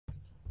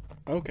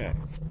Okay,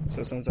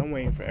 so since I'm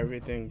waiting for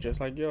everything, just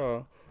like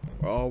y'all,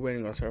 we're all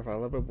waiting on Certified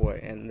Lover Boy,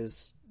 and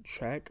this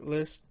track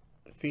list,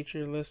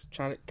 feature list,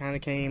 kind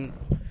of came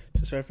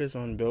to surface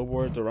on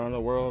billboards around the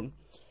world.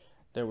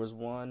 There was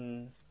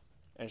one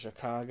in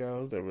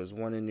Chicago. There was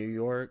one in New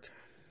York.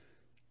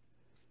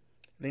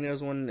 I think there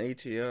was one in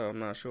ATL. I'm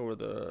not sure where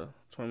the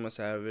 21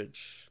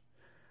 Savage,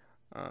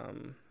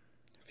 um,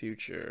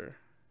 Future,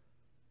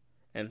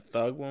 and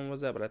Thug one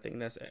was that, but I think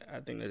that's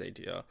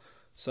ATL.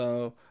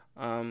 So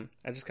I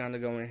just kind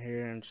of go in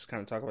here and just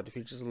kind of talk about the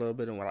features a little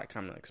bit and what I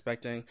kind of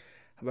expecting.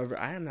 However,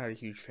 I am not a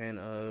huge fan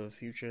of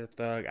Future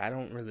Thug. I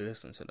don't really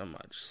listen to them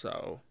much,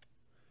 so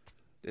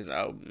this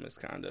album is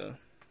kind of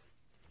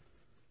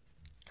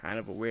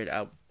a weird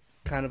out,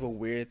 kind of a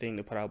weird thing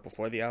to put out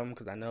before the album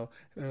because I know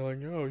they're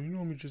like, yo, you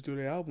know me just do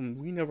the album.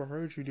 We never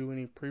heard you do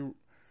any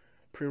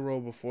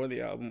pre-roll before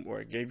the album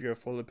or gave your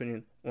full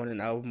opinion on an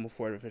album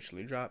before it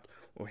officially dropped.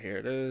 Well, here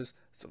it is.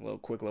 It's a little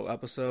quick little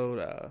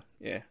episode.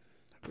 Yeah,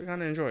 we're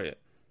gonna enjoy it.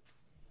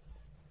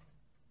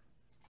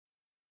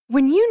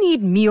 When you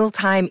need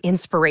mealtime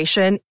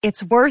inspiration,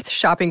 it's worth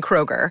shopping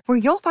Kroger, where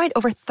you'll find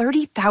over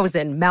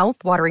 30,000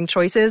 mouth-watering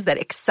choices that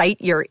excite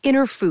your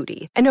inner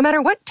foodie. And no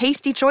matter what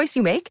tasty choice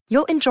you make,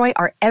 you'll enjoy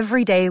our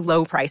everyday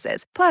low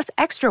prices, plus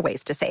extra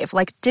ways to save,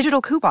 like digital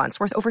coupons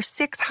worth over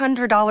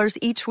 $600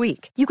 each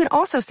week. You can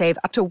also save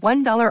up to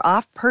 $1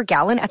 off per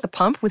gallon at the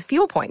pump with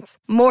fuel points.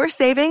 More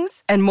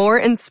savings and more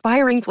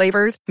inspiring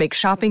flavors make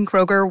shopping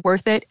Kroger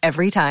worth it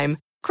every time.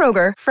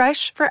 Kroger,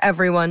 fresh for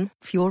everyone.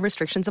 Fuel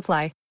restrictions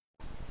apply.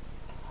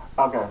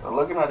 Okay, so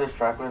looking at this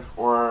track list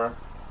for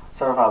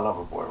Certified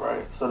Lover Boy,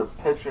 right? So the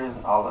pictures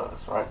and all of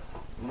this, right?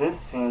 This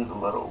seems a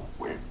little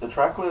weird. The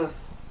track list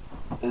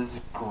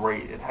is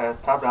great. It has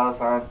Top Dollar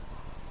Sign,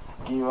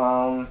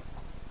 Giveon,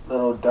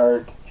 Little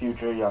Durk,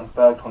 Future, Young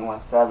Thug,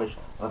 21 Savage,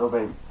 Little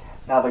Baby.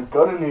 Now the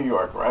Go to New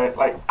York, right?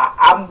 Like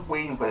I'm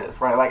waiting for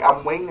this, right? Like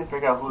I'm waiting to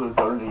figure out who the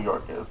Go to New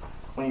York is.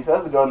 When he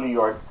says the Go to New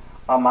York,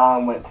 my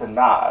mind went to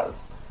Nas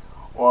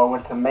or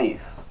went to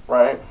Mace,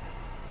 right?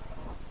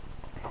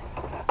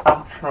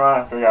 I'm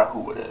trying to figure out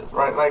who it is,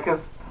 right? Like,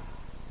 cause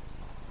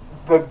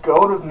the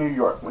GOAT of New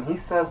York, when he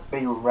says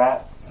they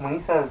rap, when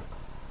he says,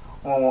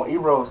 when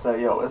Ebro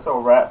said, yo, it's a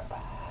rap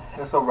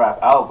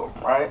album,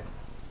 right?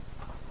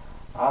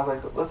 I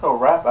was like, it's a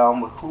rap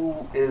album, but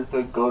who is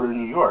the GOAT of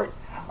New York?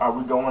 Are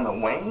we going to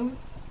Wayne?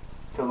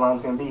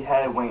 Because MTV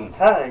had Wayne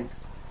tagged,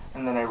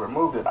 and then they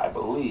removed it, I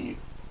believe.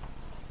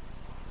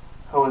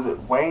 Who is it?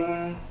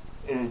 Wayne?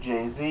 Is it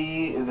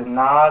Jay-Z? Is it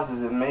Nas?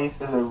 Is it Mace?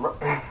 Is it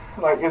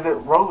is it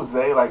Rose?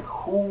 Like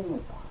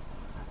who?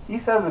 He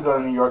says to go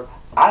to New York.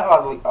 I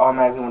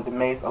automatically went to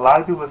Mace. A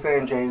lot of people are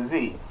saying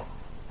Jay-Z.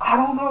 I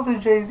don't know if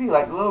it's Jay-Z.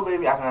 Like Lil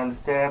Baby, I can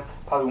understand.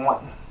 Probably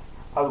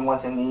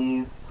wants and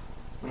needs,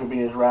 which would be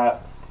his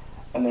rap.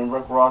 And then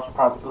Rick Ross,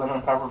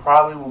 Lemon Pepper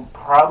will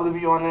probably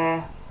be on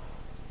there.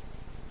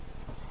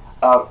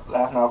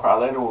 Last Night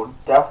Friday Later will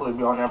definitely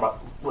be on there, but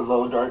with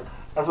Lil Durk.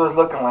 That's what it's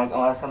looking like.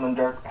 Unless him and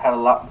Durk had a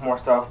lot more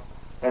stuff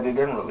that they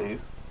didn't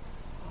release,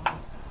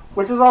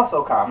 which is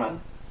also common.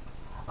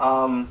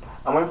 I'm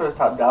waiting for this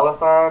Top Dollar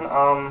Sign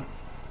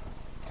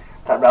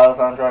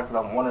track because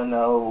I want to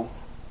know,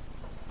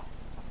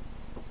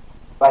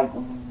 like,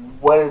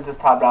 what is this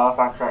Top Dollar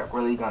Sign track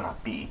really gonna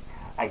be?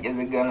 Like, is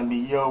it gonna be,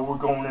 yo, we're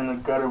going in the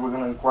gutter, we're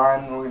gonna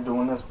grind, we're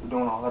doing this, we're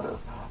doing all of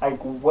this?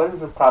 Like, what is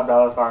this Top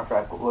Dollar Sign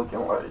track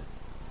looking like?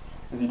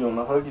 Is he doing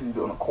the hook? Is he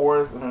doing the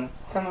chorus? And then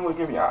tell me what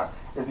Giveon.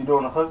 Is he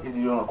doing the hook? Is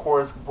he doing the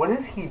chorus? What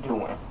is he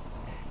doing?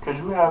 Because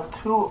you have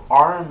two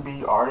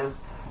R&B artists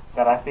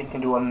that I think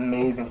can do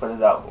amazing for this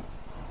album.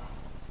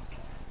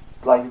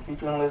 Like the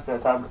featuring list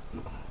the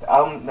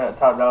album that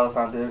Top Dollar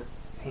Sign did,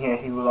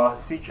 he was on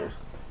his features.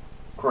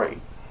 Great.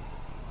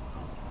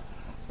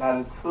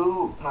 Now okay.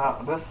 So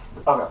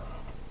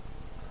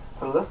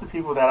the list of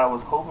people that I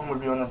was hoping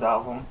would be on this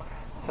album,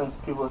 since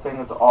people are saying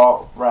it's an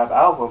all rap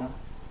album,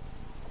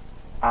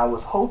 I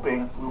was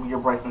hoping we would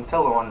get Bryson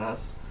Tiller on this.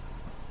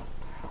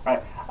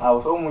 Right? I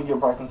was hoping we'd get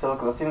Bryson Tiller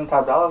because I seen him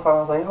Top Dollar Sign.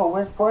 I was like, oh,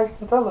 where's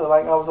Bryson Tiller?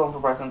 Like, I was hoping for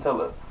Bryson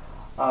Tiller.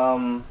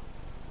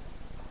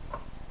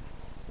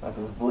 That's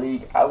his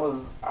Bleak. I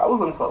was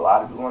looking for a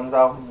lot of people on this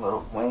album.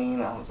 Lil Wayne,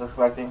 I was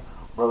expecting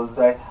Rose.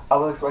 I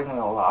was expecting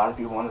a lot of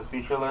people on this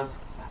feature list.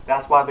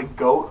 That's why the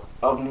GOAT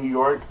of New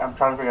York, I'm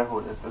trying to figure out who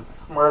it is. Is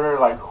it Murder?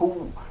 Like,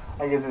 who?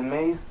 Like, is it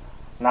Mace?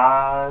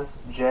 Nas?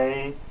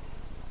 Jay?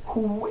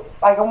 Who?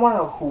 Like, I want to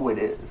know who it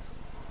is.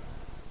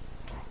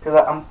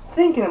 Because I'm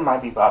thinking it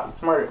might be Bobby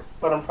Smurder,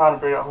 but I'm trying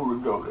to figure out who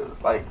the GOAT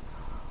is. Like,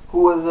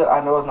 who is it?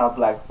 I know it's not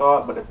Black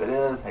Thought, but if it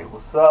is, hey,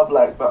 what's up,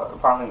 Black Thought?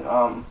 Finally,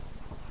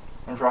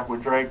 interact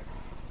with Drake,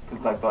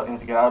 because Black Thought needs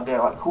to get out there.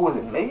 Like, who is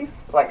it?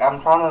 Mace? Like, I'm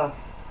trying to,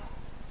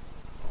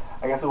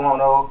 I guess we won't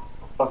know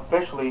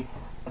officially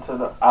until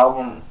the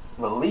album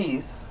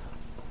release,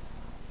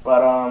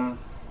 but,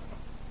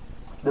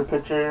 the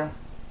picture,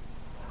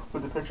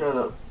 with the picture of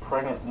the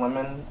pregnant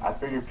women, I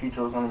figured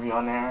Future was going to be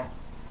on there.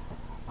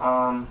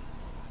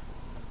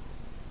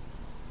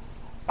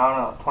 I don't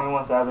know,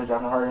 21 Savage, I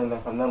haven't heard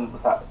anything from them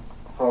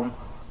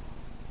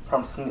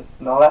The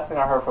last thing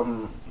I heard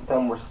from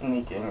them was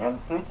Sneaking,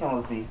 and Sneaking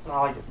was decent.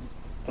 I like it.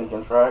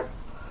 Sneaking track.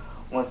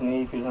 When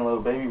Sneak featuring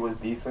Lil Baby was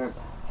decent.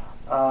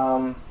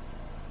 Honestly,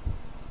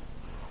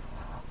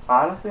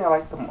 I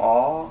like them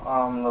all.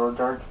 Lil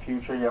Durk,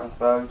 Future, Young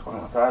Thug,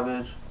 21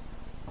 Savage.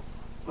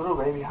 Lil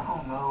Baby, I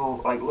don't know.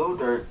 Like Lil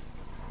Durk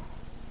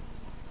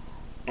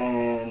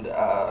and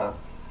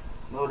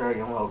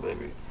Lil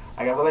Baby.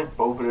 I feel like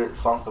both of their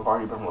songs have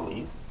already been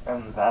released,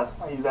 and that's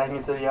why he's adding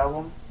it to the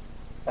album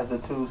as the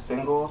two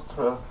singles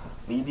to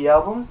lead the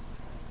album.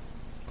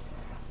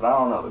 But I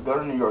don't know. The Go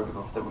to New York is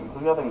different.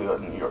 Who y'all think the Go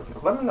to New York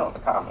is? Let me know in the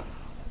comments.